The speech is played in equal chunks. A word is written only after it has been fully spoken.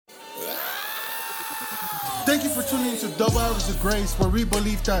Thank you for tuning into Double Hours of Grace, where we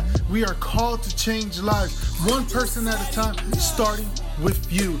believe that we are called to change lives, one person at a time, starting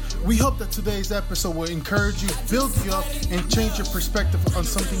with you. We hope that today's episode will encourage you, build you up, and change your perspective on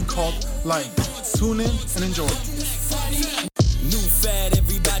something called life. Tune in and enjoy. New fad,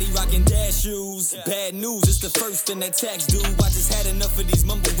 everybody rocking dad shoes. Bad news, it's the first in that tax due. I just had enough of these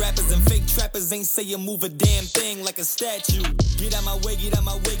mumble rappers and fake trappers. Ain't say you move a damn thing like a statue. Get out my way, get out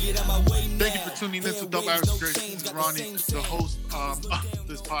my way, get out my way now. Thank you for tuning in to Double Hours of Grace. This is Ronnie, the host of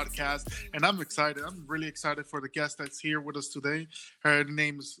this podcast, and I'm excited. I'm really excited for the guest that's here with us today. Her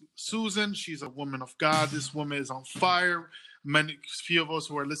name is Susan. She's a woman of God. This woman is on fire. Many few of us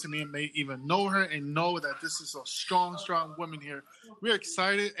who are listening may even know her and know that this is a strong woman here. We're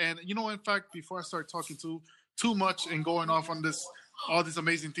excited, and in fact, before I start talking too much and going off on all these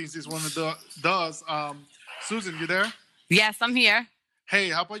amazing things this woman does, Susan, you there? Yes, I'm here. Hey,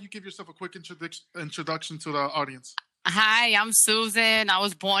 how about you give yourself a quick introduction to the audience? Hi, I'm Susan. I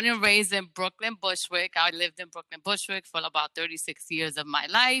was born and raised in Brooklyn, Bushwick. I lived in Brooklyn, Bushwick for about 36 years of my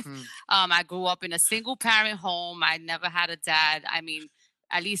life. I grew up in a single-parent home. I never had a dad. I mean,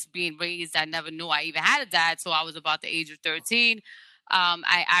 at least being raised, I never knew I even had a dad, so I was about the age of 13. I'm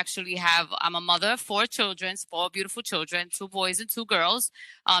a mother of 4 children, 4 beautiful children, 2 boys and 2 girls.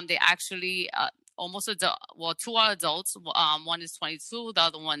 They actually almost adult. Well, 2 are adults. One is 22. The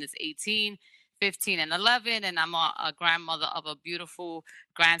other one is 18. 15 and 11, and I'm a grandmother of a beautiful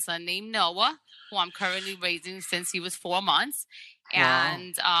grandson named Noah, who I'm currently raising since he was 4 months. Wow.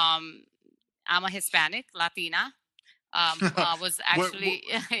 And I'm a Hispanic, Latina. Was actually,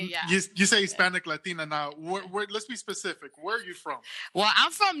 yeah. You say Hispanic, Latina. Now, let's be specific. Where are you from? Well,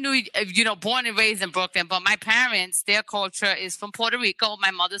 I'm from born and raised in Brooklyn, but my parents, their culture is from Puerto Rico.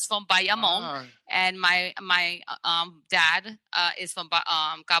 My mother's from Bayamon, and my dad is from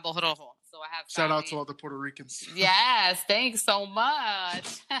Cabo Rojo. So I have shout out to all the Puerto Ricans. Yes, thanks so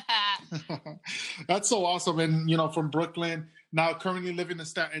much. That's so awesome. And from Brooklyn, now currently living in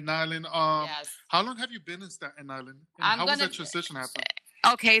Staten Island. Yes. How long have you been in Staten Island? And how was that transition happen?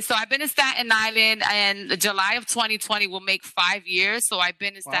 Okay, so I've been in Staten Island, and July of 2020 will make 5 years. So I've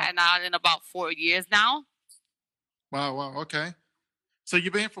been in Staten Island about 4 years now. Wow. Okay. So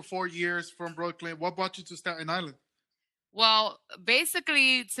you've been here for 4 years from Brooklyn. What brought you to Staten Island? Well,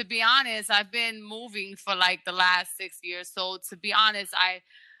 basically, to be honest, I've been moving for like the last 6 years. So to be honest,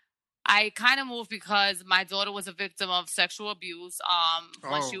 I kind of moved because my daughter was a victim of sexual abuse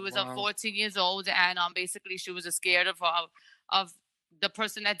when she was 14 years old, and basically she was scared of the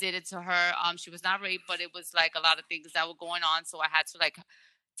person that did it to her. She was not raped, but it was like a lot of things that were going on. So I had to like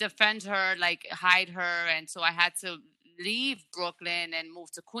defend her, like hide her, and so I had to leave Brooklyn and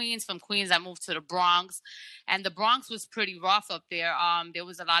move to Queens. From Queens, I moved to the Bronx, and the Bronx was pretty rough up there. There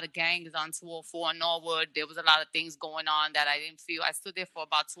was a lot of gangs on 204 and Norwood. There was a lot of things going on that I didn't feel. I stood there for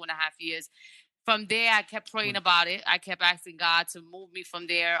about 2.5 years. From there, I kept praying about it. I kept asking God to move me from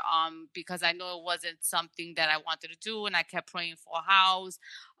there because I know it wasn't something that I wanted to do, and I kept praying for a house,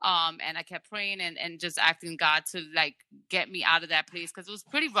 and I kept praying and just asking God to like get me out of that place because it was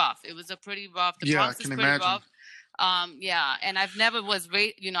pretty rough. It was a pretty rough. The Bronx is pretty rough. And I've never was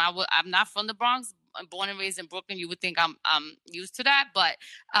raised, I'm not from the Bronx. I'm born and raised in Brooklyn. You would think I'm used to that, but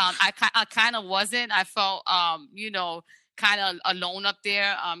I kind of wasn't. I felt, kind of alone up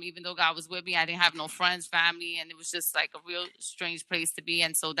there. Even though God was with me, I didn't have no friends, family, and it was just like a real strange place to be.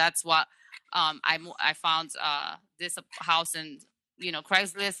 And so that's what I found this house in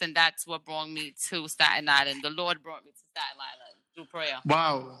Craigslist, and that's what brought me to Staten Island. The Lord brought me to Staten Island through prayer.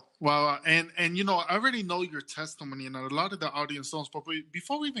 Wow. And I already know your testimony, and a lot of the audience knows, but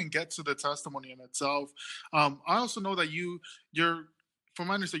before we even get to the testimony in itself, I also know that you're, from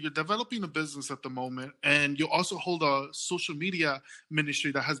my understanding, you're developing a business at the moment, and you also hold a social media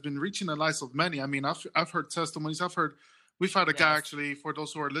ministry that has been reaching the lives of many. I mean, I've heard testimonies. We've had a guy, actually, for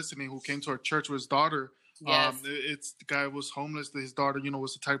those who are listening, who came to our church with his daughter. Yes. The guy was homeless. His daughter,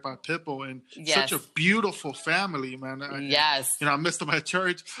 was attacked by a pit bull, and such a beautiful family, man. I missed him at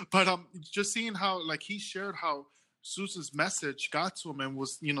church, but just seeing how, like, he shared how Susan's message got to him and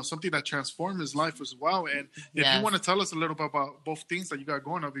was, something that transformed his life as well. And if you want to tell us a little bit about both things that you got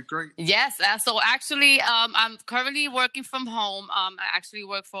going, that'd be great. Yes. So actually, I'm currently working from home. I actually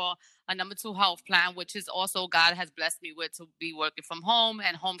work for a number 2 health plan, which is also God has blessed me with, to be working from home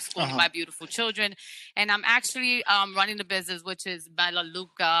and homeschooling my beautiful children. And I'm actually running the business, which is Bella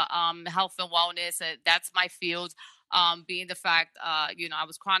Luca, health and wellness. That's my field. Being the fact, I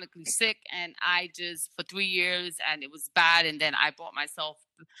was chronically sick, and I just, for 3 years, and it was bad. And then I brought myself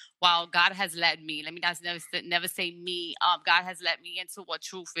Well, God has led me. Let me not never say me. God has led me into what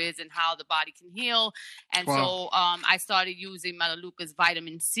truth is and how the body can heal. And so I started using Melaleuca's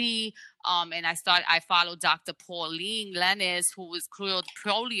vitamin C. And I followed Dr. Pauline Lennis, who was cured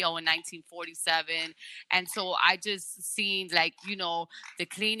polio in 1947. And so I just seen, like, the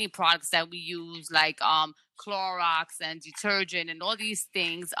cleaning products that we use, like Clorox and detergent and all these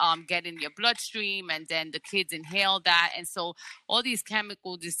things get in your bloodstream, and then the kids inhale that. And so all these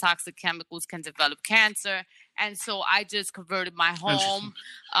toxic chemicals can develop cancer. And so I just converted my home.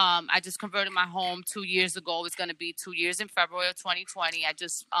 I just converted my home 2 years ago. It's going to be 2 years in February of 2020. I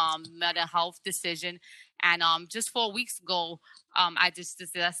just made a health decision. And just 4 weeks ago, I just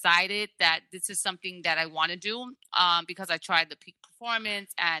decided that this is something that I want to do because I tried the peak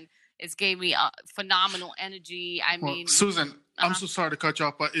performance, and it's gave me a phenomenal energy. I mean, Susan, I'm so sorry to cut you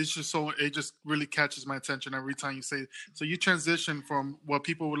off, but it just really catches my attention every time you say it. So you transition from what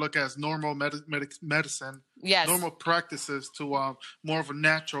people would look at as normal medicine, normal practices, to more of a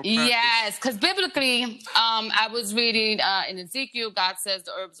natural practice. Yes, because biblically, I was reading in Ezekiel, God says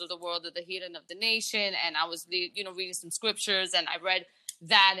the herbs of the world are the healing of the nation. And I was, reading some scriptures, and I read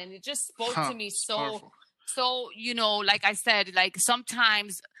that, and it just spoke to me so, like I said, like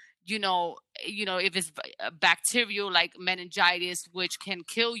sometimes, if it's bacterial, like meningitis, which can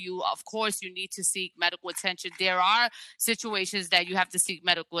kill you, of course you need to seek medical attention. There are situations that you have to seek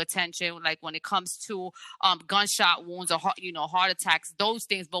medical attention, like when it comes to gunshot wounds or heart attacks, those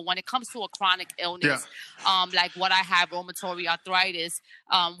things. But when it comes to a chronic illness, like what I have, rheumatoid arthritis,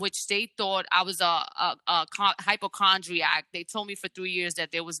 which they thought I was a hypochondriac. They told me for 3 years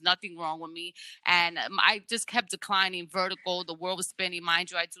that there was nothing wrong with me, and I just kept declining, vertigo. The world was spinning.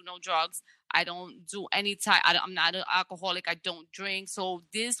 Mind you, I do no drugs. I don't do any type. I'm not an alcoholic. I don't drink. So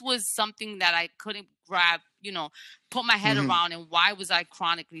this was something that I couldn't grab, put my head around. And why was I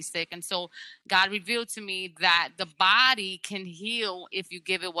chronically sick? And so God revealed to me that the body can heal if you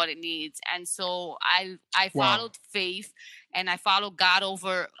give it what it needs. And so I followed faith, and I followed God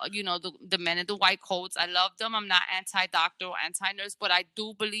over, the men in the white coats. I love them. I'm not anti-doctor or anti-nurse, but I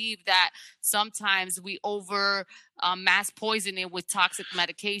do believe that sometimes we mass poison it with toxic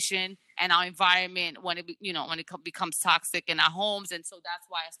medication and our environment when it becomes toxic in our homes. And so that's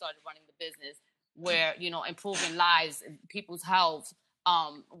why I started running the business, where, improving lives, people's health,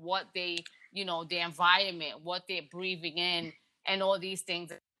 what they, their environment, what they're breathing in, and all these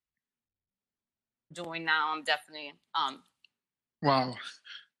things doing now. I'm definitely, wow.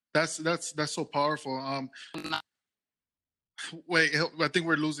 That's so powerful. Wait, I think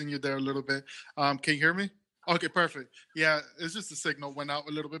we're losing you there a little bit. Can you hear me? Okay, perfect. Yeah, it's just the signal went out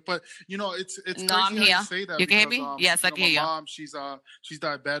a little bit, but it's no, crazy I'm here. to say that. You can hear me? Yes, I can hear you. My mom, she's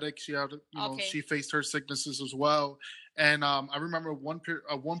diabetic. She had she faced her sicknesses as well, and I remember at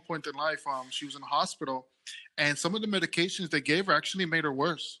one point in life, she was in the hospital, and some of the medications they gave her actually made her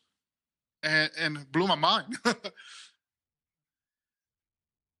worse, and blew my mind.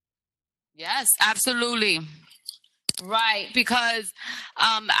 Yes, absolutely. Right, because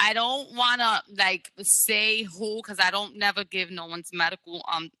I don't want to say who, because I don't never give no one's medical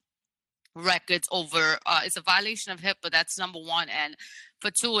records over. It's a violation of HIPAA. That's number one. And for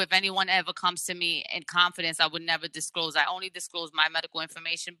two, if anyone ever comes to me in confidence, I would never disclose. I only disclose my medical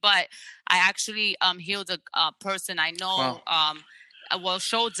information. But I actually healed a person I know. Wow.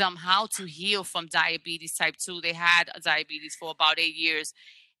 Showed them how to heal from diabetes type 2. They had diabetes for about 8 years.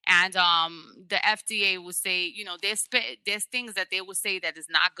 And the FDA will say, there's things that they will say that is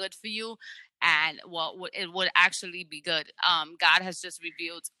not good for you, and it would actually be good. God has just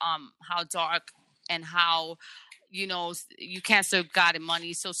revealed how dark and how you can't serve God and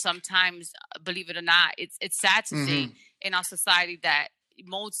money. So sometimes, believe it or not, it's sad to see in our society that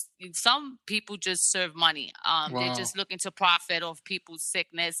some people just serve money. Wow. They're just looking to profit off people's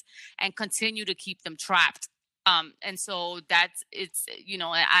sickness and continue to keep them trapped. And so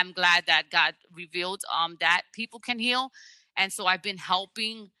I'm glad that God revealed that people can heal. And so I've been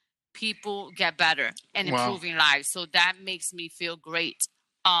helping people get better and improving lives. So that makes me feel great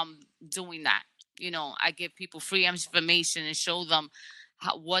doing that. I give people free information and show them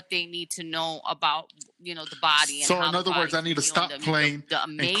what they need to know about, the body. And so in other words, I need to stop playing the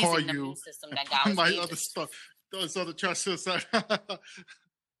and call you immune system that God my other stuff. Those other trust suicide.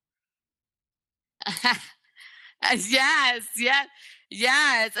 Yes.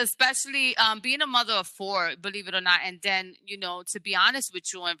 Yes, especially being a mother of four, believe it or not. And then, to be honest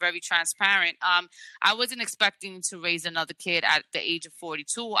with you and very transparent, I wasn't expecting to raise another kid at the age of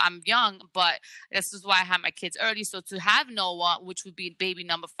 42. I'm young, but this is why I had my kids early. So to have Noah, which would be baby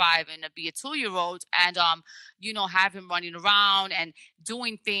number 5 and be a 2-year-old, and have him running around and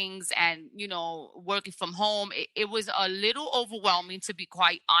doing things and, working from home, it was a little overwhelming, to be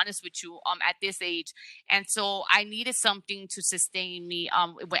quite honest with you, at this age. And so I needed something to sustain me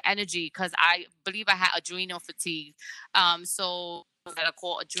with energy, because I believe I had adrenal fatigue. So that are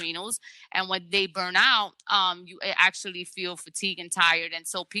called adrenals, and when they burn out, you actually feel fatigued and tired. And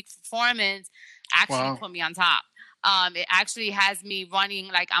so peak performance actually put me on top. It actually has me running,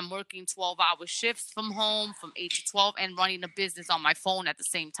 like I'm working 12-hour shifts from home from 8 to 12 and running a business on my phone at the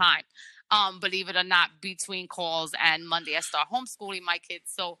same time. Believe it or not, between calls and Monday, I start homeschooling my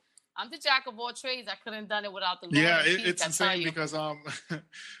kids. So I'm the jack of all trades. I couldn't have done it without the Lord. Yeah, it's insane because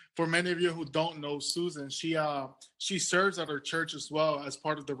for many of you who don't know Susan, she serves at her church as well as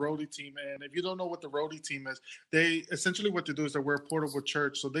part of the roadie team. And if you don't know what the roadie team is, they essentially what they do is we're a portable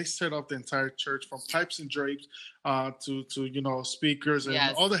church. So they set up the entire church from pipes and drapes to speakers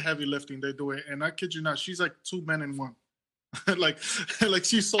and all the heavy lifting. They do it. And I kid you not, she's like 2 men in one. like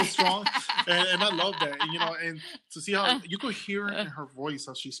she's so strong, and I love that. And to see how you could hear it in her voice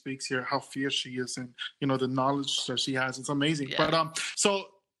as she speaks here, how fierce she is, and the knowledge that she has. It's amazing. Yeah. But so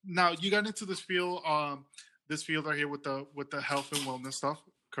now you got into this field right here with the health and wellness stuff,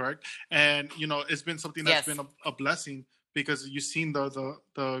 correct? And it's been something that's been a blessing, because you've seen the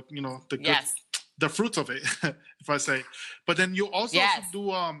good, the fruits of it, if I say. But then you also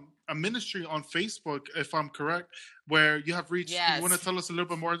do a ministry on Facebook, if I'm correct, where you have reached. You want to tell us a little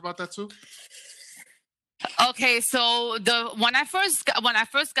bit more about that too? Okay, so when I first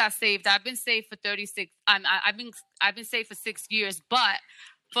got saved, I've been saved for 36. I've been saved for 6 years, but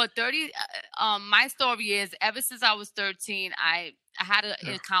for 30, my story is ever since I was 13, I had an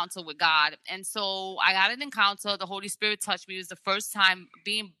encounter with God, and so I had an encounter. The Holy Spirit touched me. It was the first time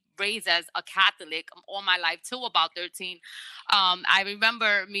being raised as a Catholic all my life till about 13. I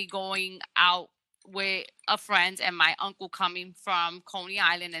remember me going out with a friend and my uncle coming from Coney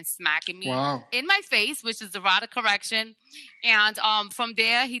Island and smacking me in my face, which is a rod of correction. And from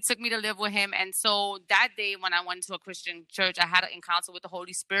there, he took me to live with him. And so that day when I went to a Christian church, I had an encounter with the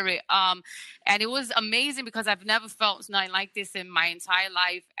Holy Spirit. And it was amazing because I've never felt nothing like this in my entire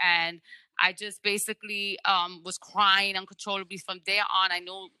life. And I just basically was crying uncontrollably. From there on, I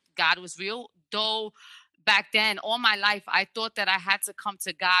know God was real, though. Back then, all my life, I thought that I had to come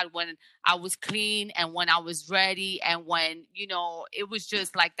to God when I was clean and when I was ready and when, it was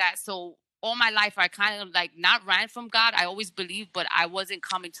just like that. So all my life, I kind of not ran from God. I always believed, but I wasn't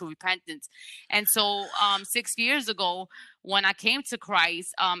coming to repentance. And so 6 years ago, when I came to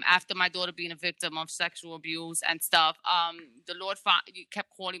Christ, after my daughter being a victim of sexual abuse and stuff, the Lord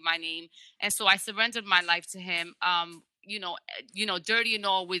kept calling my name. And so I surrendered my life to him. Dirty and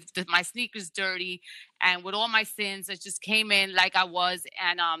all, with my sneakers dirty and with all my sins, I just came in like I was.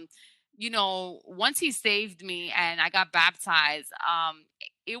 And, once he saved me and I got baptized,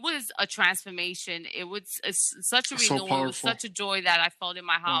 it was a transformation. It was such a renewal. It was such a joy that I felt in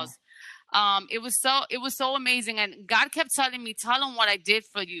my house. It was so amazing. And God kept telling me, tell him what I did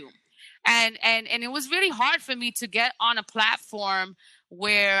for you. And it was really hard for me to get on a platform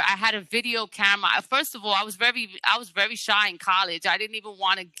where I had a video camera. First of all, I was very shy in college. I didn't even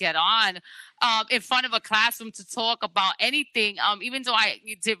want to get on in front of a classroom to talk about anything, even though I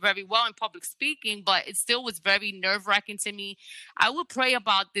did very well in public speaking, but it still was very nerve-wracking to me. I would pray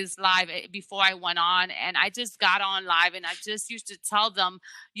about this live before I went on, and I just got on live, and I just used to tell them,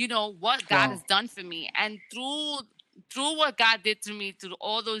 what God has done for me. And through what God did to me through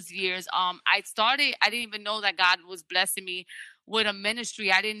all those years, I didn't even know that God was blessing me with a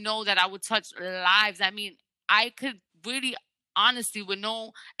ministry. I didn't know that I would touch lives. I mean, I could really, honestly, with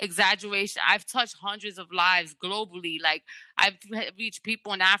no exaggeration, I've touched hundreds of lives globally. Like, I've reached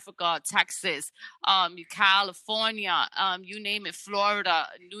people in Africa, Texas, California, you name it, Florida,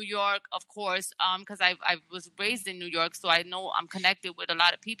 New York, of course, because I was raised in New York, so I know I'm connected with a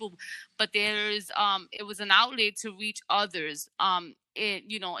lot of people. But it was an outlet to reach others.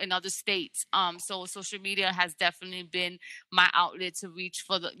 In other states. So social media has definitely been my outlet to reach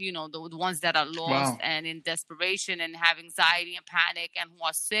for the ones that are lost and in desperation and have anxiety and panic and who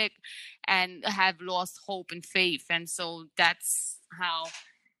are sick and have lost hope and faith. And so that's how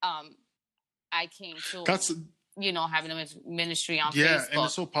I came to having a ministry on Yeah, Facebook. and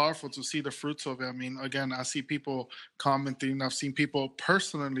it's so powerful to see the fruits of it. I mean, again, I see people commenting. I've seen people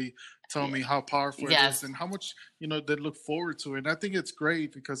personally tell me how powerful it is and how much, they look forward to it. And I think it's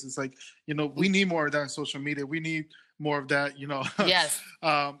great because it's like, we need more of that on social media. We need more of that,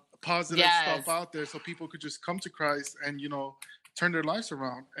 positive stuff out there so people could just come to Christ and, turn their lives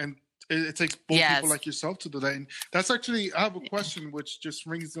around. And it takes both people like yourself to do that. And that's actually, I have a question which just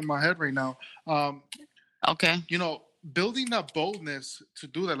rings in my head right now. Okay. Building that boldness to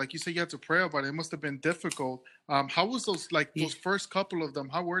do that, like you said, you had to pray about it. It must have been difficult. How was those first couple of them?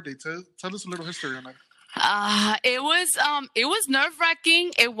 How were they? Tell us a little history on that. It was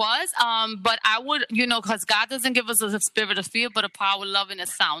nerve-wracking. It was, but I would, because God doesn't give us a spirit of fear, but a power, love, and a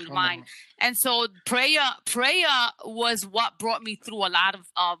sound mind. And so prayer was what brought me through a lot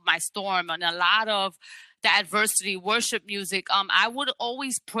of my storm and a lot of the adversity. Worship music. I would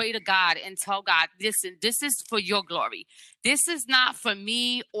always pray to God and tell God, listen, this is for your glory. This is not for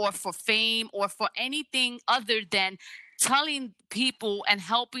me or for fame or for anything other than telling people and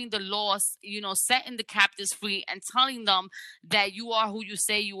helping the lost, setting the captives free and telling them that you are who you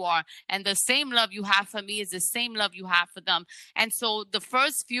say you are. And the same love you have for me is the same love you have for them. And so the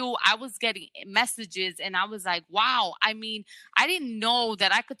first few, I was getting messages and I was like, wow. I mean, I didn't know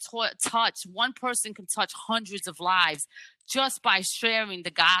that I could touch, one person can touch hundreds of lives just by sharing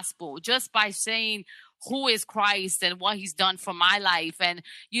the gospel, just by saying who is Christ and what he's done for my life. And,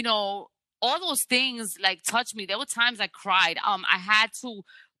 all those things touched me. There were times I cried. I had to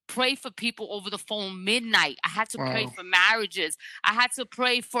pray for people over the phone midnight. I had to pray for marriages. I had to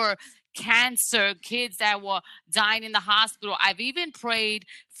pray for cancer, kids that were dying in the hospital. I've even prayed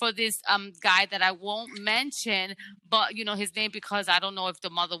for this guy that I won't mention, but his name, because I don't know if the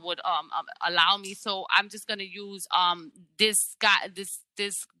mother would allow me. So I'm just gonna use this guy,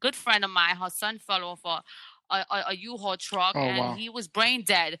 this good friend of mine. Her son fell off a U-Haul truck he was brain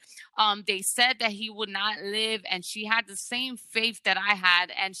dead. They said that he would not live, and she had the same faith that I had,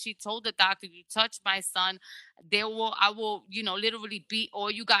 and she told the doctor, you touch my son, I will literally beat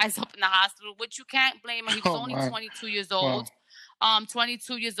all you guys up in the hospital, which you can't blame her. He was only 22 years old.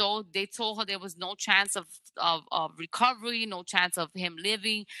 22 years old. They told her there was no chance of recovery, no chance of him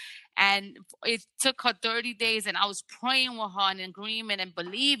living. And it took her 30 days, and I was praying with her in agreement and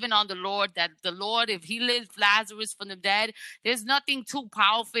believing on the Lord that the Lord, if he lived Lazarus from the dead, there's nothing too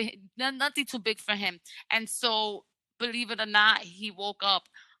powerful, nothing too big for him. And so, believe it or not, he woke up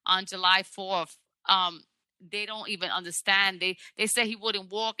on July 4th. They don't even understand. They say he wouldn't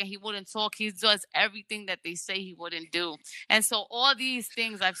walk and he wouldn't talk. He does everything that they say he wouldn't do. And so all these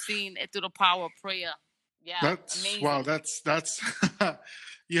things I've seen through the power of prayer. Yeah, that's amazing. Wow. That's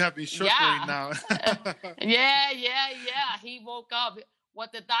you have me shook right now. Yeah. He woke up.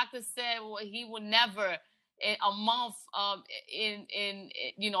 What the doctor said, he would never, in a month, in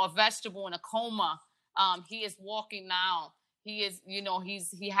a vegetable in a coma. He is walking now. He is,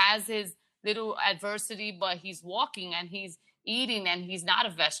 he has his little adversity, but he's walking and he's eating and he's not a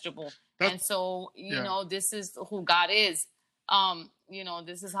vegetable. And so, this is who God is.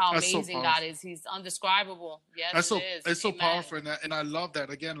 This is how amazing God is. He's undescribable. Yes, it's so powerful, and I love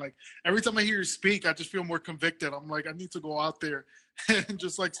that. Again, like every time I hear you speak, I just feel more convicted. I'm like, I need to go out there and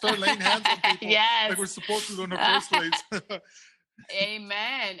just start laying hands on people like we're supposed to do in the first place.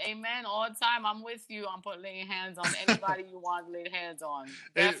 Amen. All the time. I'm with you. I'm laying hands on anybody you want to lay hands on.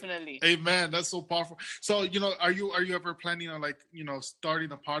 Definitely. Amen. That's so powerful. So, are you ever planning on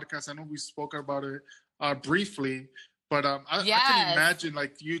starting a podcast? I know we spoke about it briefly, but I can imagine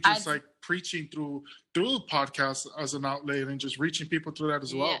you just preaching through the podcast as an outlet and just reaching people through that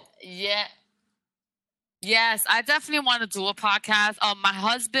as well. Yeah. Yes, I definitely want to do a podcast. My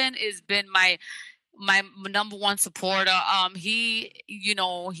husband has been my number one supporter. He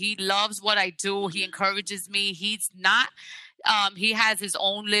loves what I do. He encourages me. He's not, he has his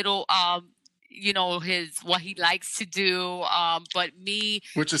own little, what he likes to do. But me,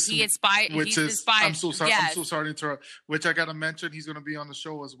 he inspired. I'm so sorry. Yes. I'm so sorry to interrupt. Which I got to mention, he's going to be on the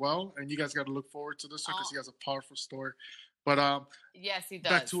show as well. And you guys got to look forward to this one because he has a powerful story. But yes, he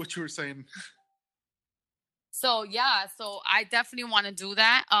does. Back to what you were saying. So I definitely want to do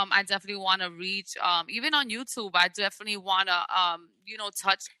that. I definitely want to reach, even on YouTube. I definitely want to,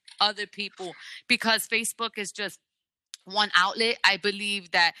 touch other people because Facebook is just one outlet. I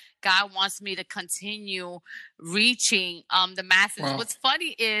believe that God wants me to continue reaching the masses. Wow. What's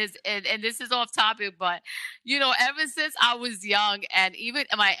funny is, and this is off topic, but ever since I was young, and even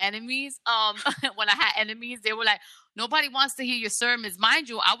my enemies, when I had enemies, they were like, Nobody wants to hear your sermons. Mind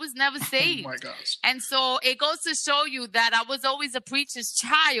you, I was never saved. Oh my gosh. And so it goes to show you that I was always a preacher's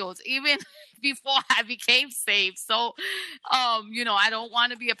child, even before I became saved. So, I don't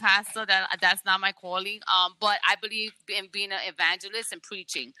want to be a pastor. That's not my calling. But I believe in being an evangelist and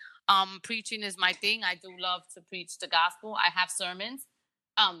preaching. Preaching is my thing. I do love to preach the gospel. I have sermons.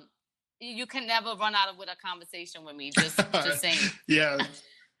 You can never run out with a conversation with me. Just saying. Yeah.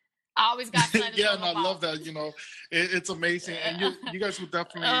 I always got something to yeah, talk and I about. love that. It's amazing, and you guys will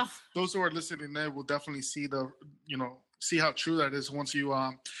definitely, those who are listening there will definitely see see how true that is once you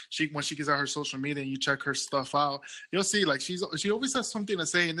when she gets out her social media and you check her stuff out. You'll see like she always has something to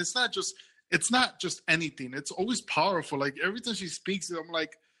say, and it's not just anything. It's always powerful. Like every time she speaks, I'm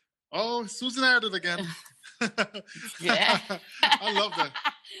like, oh, Susan at it again. Yeah, I love that.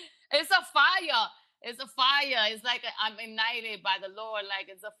 It's a fire. It's a fire. It's like I'm ignited by the Lord. Like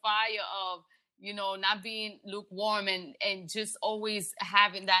it's a fire of, not being lukewarm and just always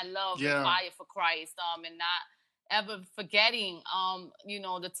having that love and fire for Christ. And not ever forgetting,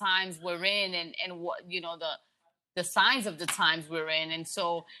 the times we're in and what, the signs of the times we're in. And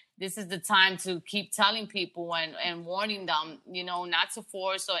so this is the time to keep telling people and warning them, not to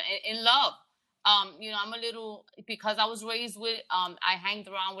force or in love. I'm a little, because I was raised with, I hanged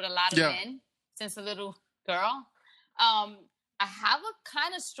around with a lot of men since a little girl. I have a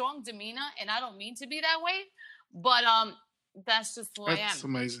kind of strong demeanor, and I don't mean to be that way, but that's just who I am. That's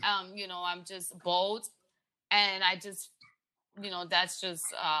amazing. I'm just bold, and I just, that's just,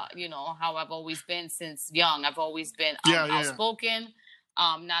 how I've always been since young. I've always been outspoken,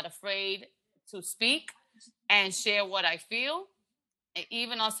 not afraid to speak and share what I feel. And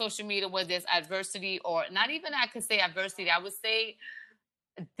even on social media where there's adversity, or not even I could say adversity, I would say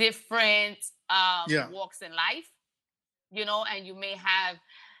different walks in life, and you may have,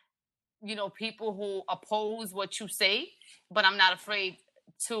 people who oppose what you say, but I'm not afraid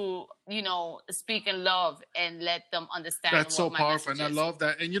to, speak in love and let them understand. That's so powerful. And I love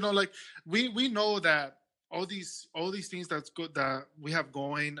that. And, like we know that all these things that's good that we have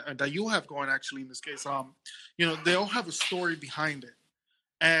going and that you have going actually in this case, they all have a story behind it.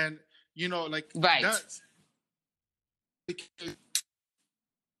 And, like right.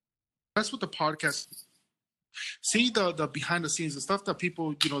 That's what the podcast see the behind the scenes, the stuff that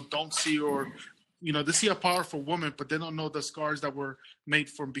people, don't see, or, they see a powerful woman, but they don't know the scars that were made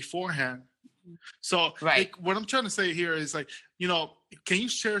from beforehand. So like, what I'm trying to say here is like, can you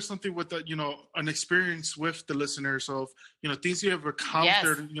share something with the, an experience with the listeners of, things you ever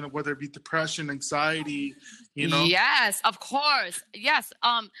encountered, whether it be depression, anxiety, Yes, of course. Yes.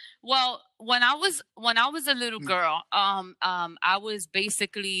 Well, when I was a little girl, I was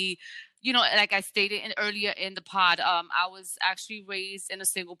basically, like I stated earlier in the pod, I was actually raised in a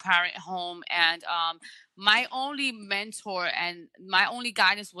single parent home, and my only mentor and my only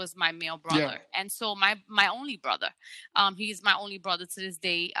guidance was my male brother. Yeah. And so my only brother, he's my only brother to this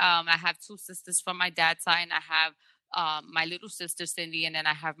day. I have two sisters from my dad's side, and I have my little sister Cindy, and then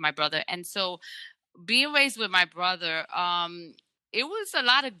I have my brother. And so being raised with my brother, it was a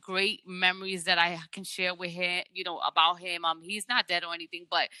lot of great memories that I can share with him, about him. He's not dead or anything,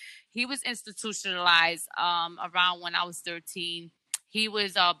 but he was institutionalized around when I was 13. He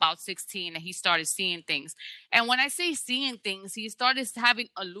was about 16, and he started seeing things. And when I say seeing things, he started having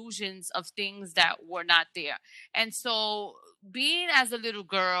illusions of things that were not there. And so being as a little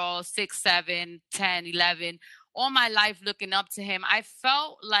girl, 6, 7, 10, 11, all my life looking up to him, I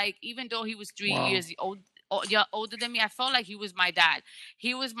felt like even though he was 3 years older than me, I felt like he was my dad.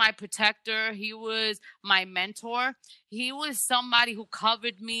 He was my protector. He was my mentor. He was somebody who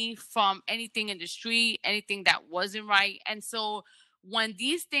covered me from anything in the street, anything that wasn't right. And so when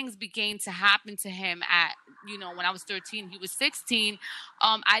these things began to happen to him at, when I was 13, he was 16,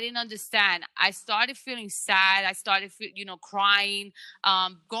 I didn't understand. I started feeling sad. I started, crying.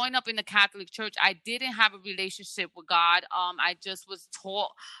 Growing up in the Catholic Church, I didn't have a relationship with God. I just was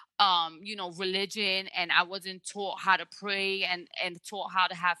taught religion, and I wasn't taught how to pray and taught how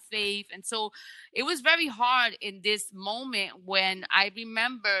to have faith. And so it was very hard in this moment when I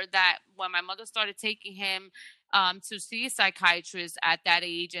remember that when my mother started taking him to see a psychiatrist at that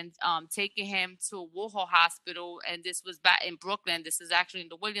age, and taking him to Woodhull Hospital. And this was back in Brooklyn. This is actually in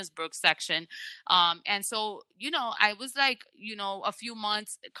the Williamsburg section. And so, I was like, a few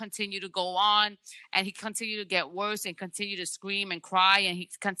months continue to go on, and he continued to get worse and continue to scream and cry. And he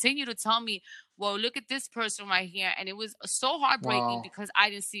continued to tell me, well, look at this person right here. And it was so heartbreaking because I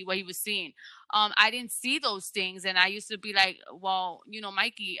didn't see what he was seeing. I didn't see those things, and I used to be like, well,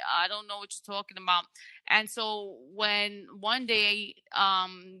 Mikey, I don't know what you're talking about. And so when one day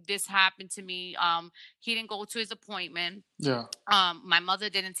this happened to me, he didn't go to his appointment. Yeah. My mother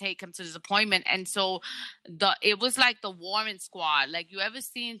didn't take him to his appointment, and so it was like the Warren Squad. Like, you ever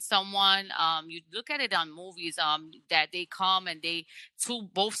seen someone, you look at it on movies, that they come and they to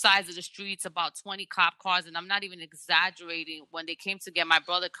both sides of the streets, about 20 cop cars, and I'm not even exaggerating, when they came to get my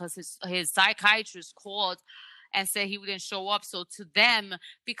brother, because his psychiatrist called and said he wouldn't show up. So to them,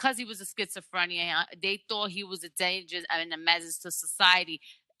 because he was a schizophrenia, they thought he was a danger and a menace to society.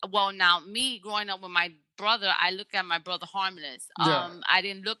 Well, now, me growing up with my brother, I look at my brother harmless. Yeah. I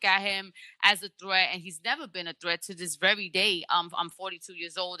didn't look at him as a threat, and he's never been a threat to this very day. I'm 42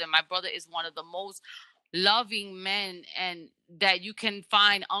 years old, and my brother is one of the most loving men and that you can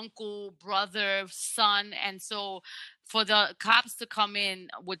find, uncle, brother, son. And so for the cops to come in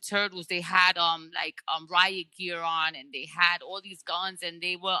with turtles, they had riot gear on, and they had all these guns, and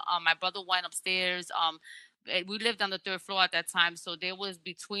they were my brother went upstairs. We lived on the third floor at that time, so there was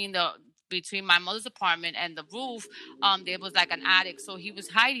between my mother's apartment and the roof, there was like an attic, so he was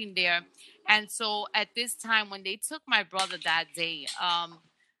hiding there. And so at this time, when they took my brother that day,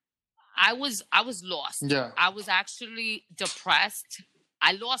 I was lost. Yeah. I was actually depressed.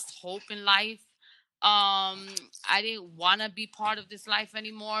 I lost hope in life. I didn't want to be part of this life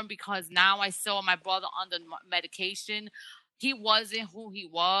anymore, because now I saw my brother under medication. He wasn't who he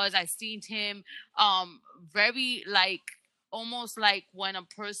was. I seen him very like, almost like when a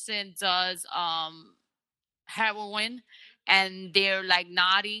person does heroin and they're like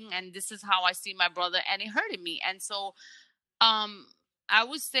nodding, and this is how I see my brother, and it hurted me. And so I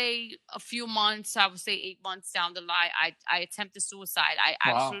would say a few months, I would say 8 months down the line, I attempted suicide. I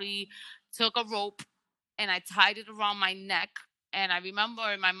actually took a rope and I tied it around my neck. And I remember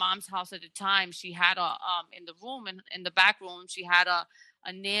in my mom's house at the time, she had in the room, in the back room, she had a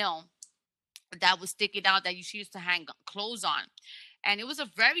nail that was sticking out that she used to hang clothes on. And it was a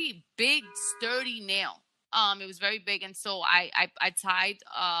very big, sturdy nail. It was very big. And so I tied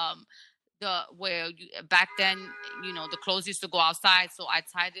back then, the clothes used to go outside. So I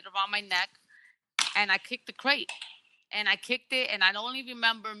tied it around my neck and I kicked the crate. And I kicked it, and I only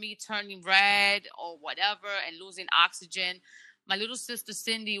remember me turning red or whatever and losing oxygen. My little sister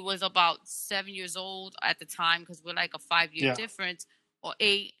Cindy was about 7 years old at the time, because we're like a 5-year difference, or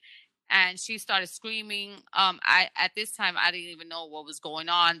 8. And she started screaming. At this time, I didn't even know what was going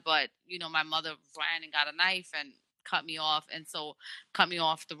on. But, my mother ran and got a knife and cut me off. And so cut me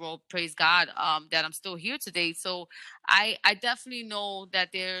off the road. Praise God that I'm still here today. So I definitely know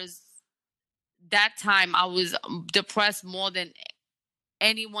that that time I was depressed more than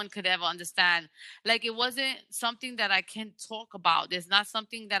anyone could ever understand. Like, it wasn't something that I can talk about. There's not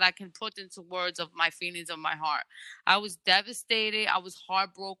something that I can put into words of my feelings of my heart. I was devastated. I was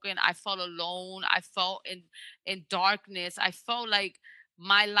heartbroken. I felt alone. I felt in darkness. I felt like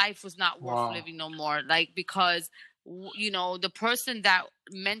my life was not worth living no more. Like, because the person that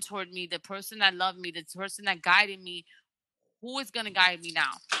mentored me, the person that loved me, the person that guided me, who is going to guide me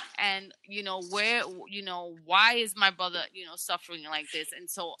now? And, why is my brother, suffering like this? And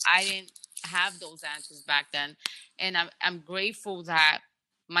so I didn't have those answers back then. And I'm grateful that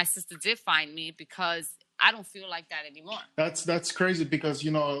my sister did find me, because I don't feel like that anymore. That's crazy, because,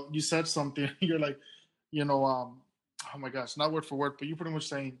 you said something, you're like, oh my gosh, not word for word, but you're pretty much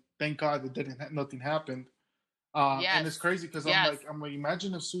saying, thank God that nothing happened. Yes. And it's crazy, because I'm like,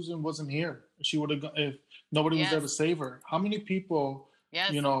 imagine if Susan wasn't here, she would have, if nobody was there to save her. How many people,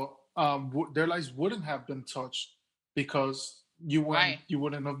 their lives wouldn't have been touched because you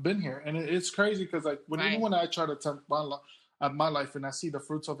wouldn't have been here. And it's crazy, because like even when I try to attempt my life and I see the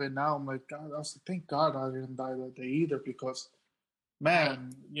fruits of it now, I'm like, God, I was like, thank God I didn't die that day either, because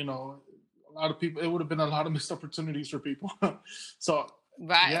man, a lot of people, it would have been a lot of missed opportunities for people. So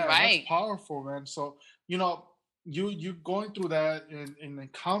that's powerful, man. So you going through that and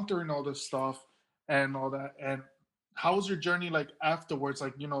encountering all this stuff and all that, and how was your journey like afterwards,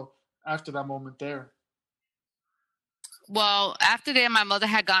 like after that moment there? Well, after that, my mother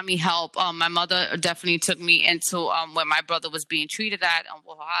had got me help. My mother definitely took me into where my brother was being treated at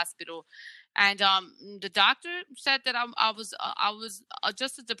hospital, and the doctor said that I was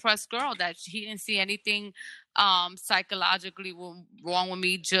just a depressed girl, that he didn't see anything psychologically wrong with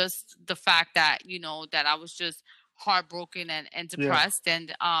me, just the fact that that I was just heartbroken and depressed.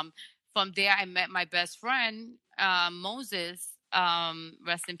 And from there, I met my best friend Moses.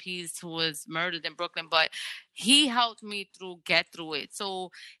 Rest in peace, who was murdered in Brooklyn, but he helped me get through it.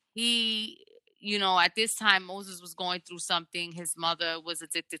 So he at this time, Moses was going through something. His mother was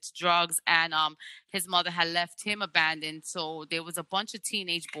addicted to drugs, and his mother had left him abandoned. So there was a bunch of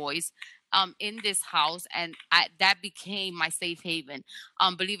teenage boys in this house, and that became my safe haven.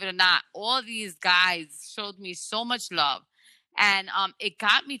 Believe it or not, all these guys showed me so much love, and it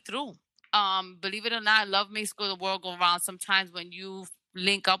got me through. Believe it or not, love makes the world go round. Sometimes when you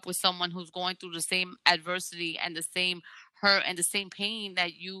link up with someone who's going through the same adversity and the same hurt and the same pain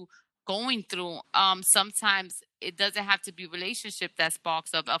that you going through, sometimes it doesn't have to be relationship that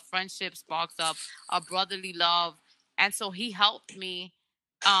sparks up. A friendship sparks up, a brotherly love. And so he helped me.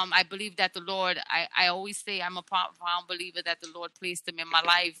 I believe that the Lord, I always say I'm a profound believer that the Lord placed him in my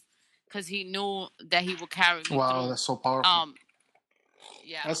life because he knew that he would carry me through. Wow, that's so powerful.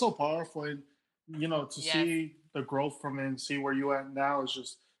 Yeah. That's so powerful. And, to see the growth from it and see where you at now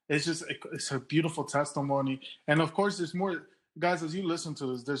is it's a beautiful testimony. And of course, there's more. Guys, as you listen to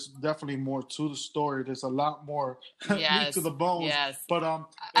this, there's definitely more to the story. There's a lot more meat to the bones. Yes. But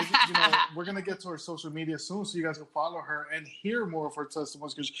we're gonna get to her social media soon, so you guys can follow her and hear more of her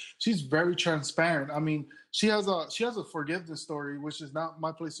testimonies because she's very transparent. I mean, she has a forgiveness story, which is not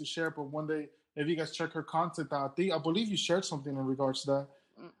my place to share. But one day, if you guys check her content out, I believe you shared something in regards to that.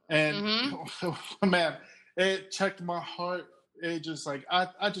 And man, it checked my heart. It just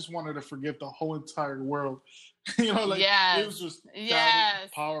I just wanted to forgive the whole entire world. It was just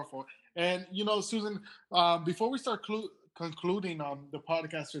that powerful. And Susan, before we start concluding the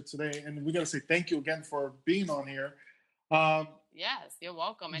podcast for today, and we got to say thank you again for being on here. Yes, you're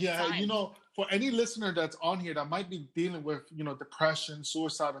welcome. Anytime. Yeah, for any listener that's on here that might be dealing with depression,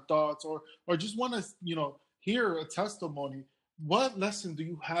 suicidal thoughts, or just want to hear a testimony, what lesson do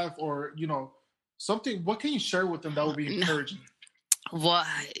you have, or something? What can you share with them that would be encouraging? Well,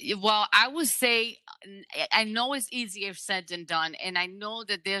 I would say, I know it's easier said than done, and I know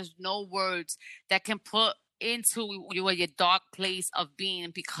that there's no words that can put into your dark place of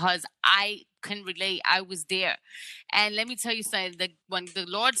being, because I can relate. I was there. And let me tell you something, that when the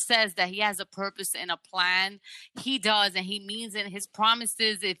Lord says that he has a purpose and a plan, he does, and he means it. His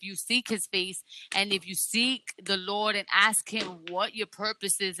promises, if you seek his face and if you seek the Lord and ask him what your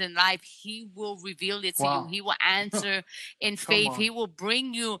purpose is in life, he will reveal it to you. He will answer in faith. He will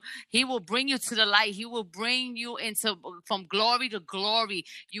bring you to the light. He will bring you from glory to glory.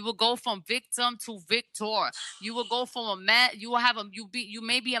 You will go from victim to victor. You will go from a mess. You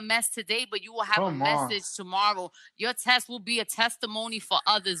may be a mess today, but you will have a message tomorrow. Your test will be a testimony for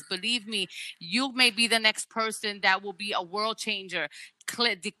others. Believe me, you may be the next person that will be a world changer.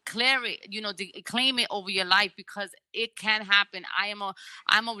 Declare it, claim it over your life, because it can happen.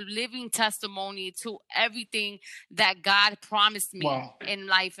 I'm a living testimony to everything that God promised me in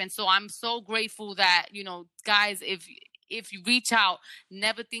life. And so I'm so grateful that, guys, if you reach out,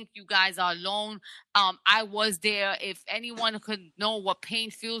 never think you guys are alone. I was there. If anyone could know what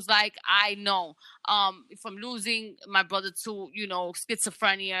pain feels like, I know. From losing my brother to,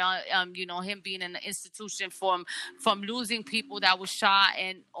 schizophrenia, him being in the institution, from losing people that were shot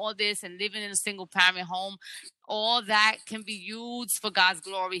and all this, and living in a single parent home, all that can be used for God's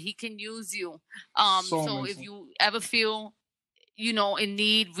glory. He can use you. So if you ever feel, in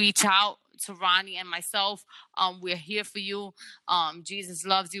need, reach out to Ronnie and myself. We're here for you. Jesus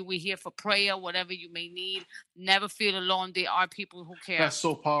loves you. We're here for prayer, whatever you may need. Never feel alone. There are people who care. That's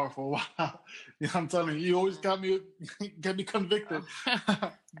so powerful. Wow. I'm telling you always get me convicted.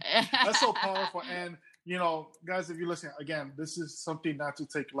 That's so powerful. And, guys, if you're listening, again, this is something not to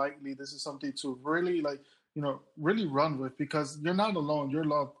take lightly. This is something to really, really run with, because you're not alone. You're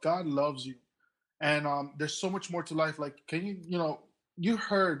loved. God loves you. And there's so much more to life. You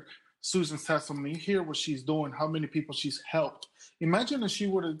heard Susan's testimony. You hear what she's doing, how many people she's helped. Imagine if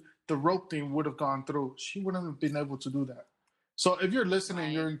the rope thing would have gone through. She wouldn't have been able to do that. So if you're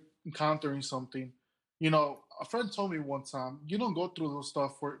listening, you're encountering something. A friend told me one time, you don't go through those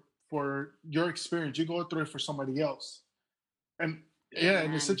stuff for your experience. You go through it for somebody else. And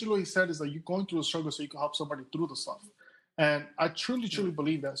and essentially what he said is that you're going through a struggle so you can help somebody through the stuff. And I truly, truly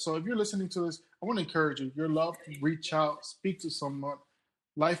believe that. So if you're listening to this, I want to encourage you. You're loved. Reach out. Speak to someone.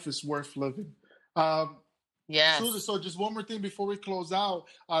 Life is worth living. Yes. Susan, so just one more thing before we close out.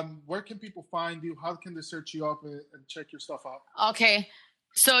 Where can people find you? How can they search you up and check your stuff out? Okay.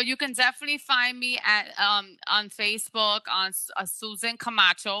 So you can definitely find me at on Facebook on Susan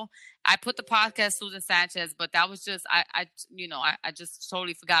Camacho. I put the podcast Susan Sanchez, but that was just I just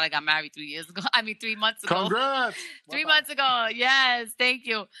totally forgot I got married 3 years ago. 3 months ago. Congrats! 3 months ago. Yes, thank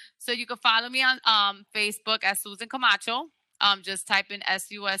you. So you can follow me on Facebook at Susan Camacho. Just type in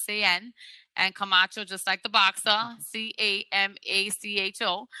SUSAN. and Camacho, just like the boxer,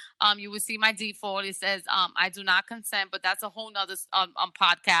 Camacho. You will see my default. It says, I do not consent, but that's a whole nother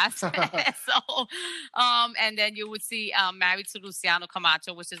podcast. So, and then you would see married to Luciano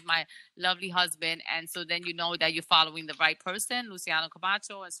Camacho, which is my lovely husband. And so then you know that you're following the right person, Luciano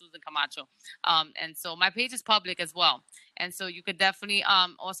Camacho and Susan Camacho. And so my page is public as well. And so you could definitely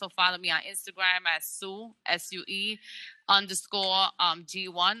also follow me on Instagram at Sue, SUE _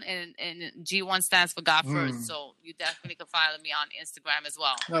 G1, and G1 stands for God First. So you definitely can follow me on Instagram as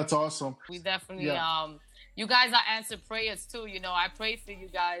well. That's awesome. We definitely you guys are answered prayers too. You know, I prayed for you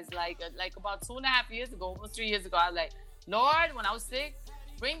guys like about 2.5 years ago, almost 3 years ago. I was like, Lord, when I was sick,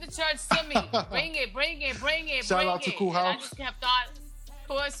 bring the church to me. Bring it. Shout out to Cool House. And I just kept on. Of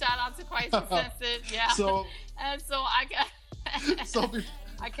course, shout out to Christ Uncensored. Yeah. So I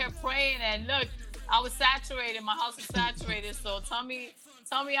kept praying, and look, I was saturated. My house was saturated. So tell me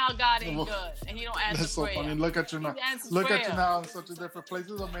how God ain't good, and He don't answer That's so prayer. funny. Look at you now. Look at you now in such a different place.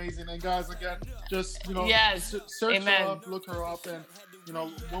 It's amazing. And guys, again, just search Amen. her up, look her up, and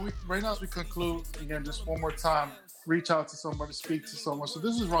right now as we conclude, again, just one more time, reach out to somebody, speak to someone. So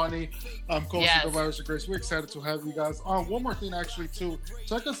this is Ronnie, co-host of Hours of Grace. We're excited to have you guys on. One more thing, actually, too.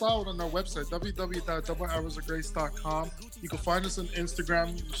 Check us out on our website, www.hoursofgrace.com. You can find us on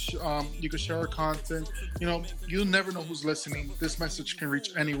Instagram. You can share our content. You'll never know who's listening. This message can reach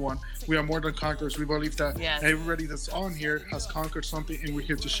anyone. We are more than conquerors. We believe that everybody that's on here has conquered something, and we're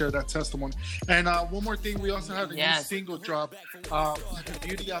here to share that testimony. And one more thing, we also have a new single drop,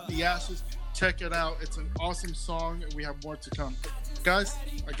 Beauty Out the Ashes. Check it out. It's an awesome song, and we have more to come. Guys,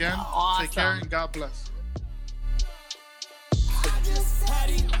 again, Take care and God bless. I just had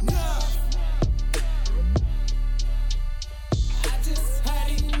enough.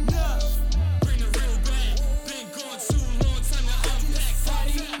 Bring the real back. Been gone too long, time to unpack.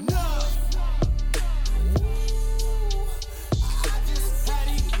 Had enough. I just had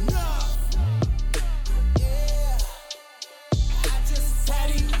enough. Yeah. I just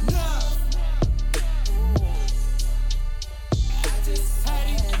had enough. I just had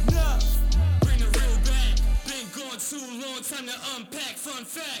enough. Bring the real back. Been gone too long, time to unpack. Fun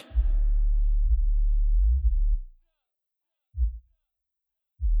fact.